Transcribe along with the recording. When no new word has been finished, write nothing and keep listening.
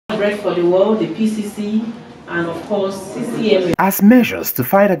Bread for the World, the PCC, and of course CCM. As measures to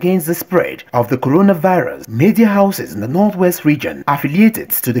fight against the spread of the coronavirus, media houses in the Northwest region affiliated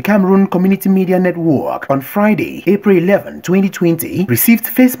to the Cameroon Community Media Network on Friday, April 11, 2020, received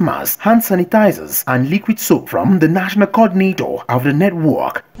face masks, hand sanitizers, and liquid soap from the national coordinator of the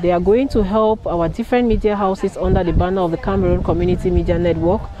network. They are going to help our different media houses under the banner of the Cameroon Community Media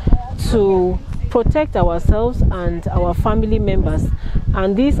Network to protect ourselves and our family members,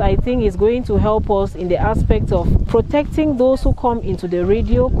 and this, I think, is going to help us in the aspect of protecting those who come into the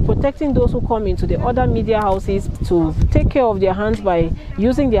radio, protecting those who come into the other media houses, to take care of their hands by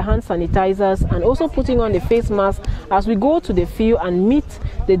using their hand sanitizers and also putting on the face mask as we go to the field and meet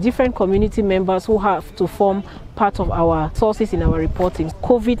the different community members who have to form part of our sources in our reporting.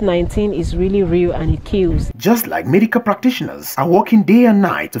 COVID-19 is really real and it kills. Just like medical practitioners are working day and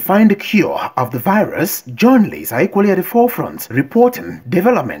night to find the cure of the virus, journalists are equally at the forefront, reporting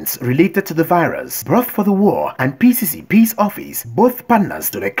developments related to the virus. Bread for the World and PCC Peace Office, both partners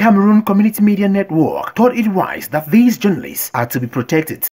to the Cameroon Community Media Network, thought it wise that these journalists are to be protected.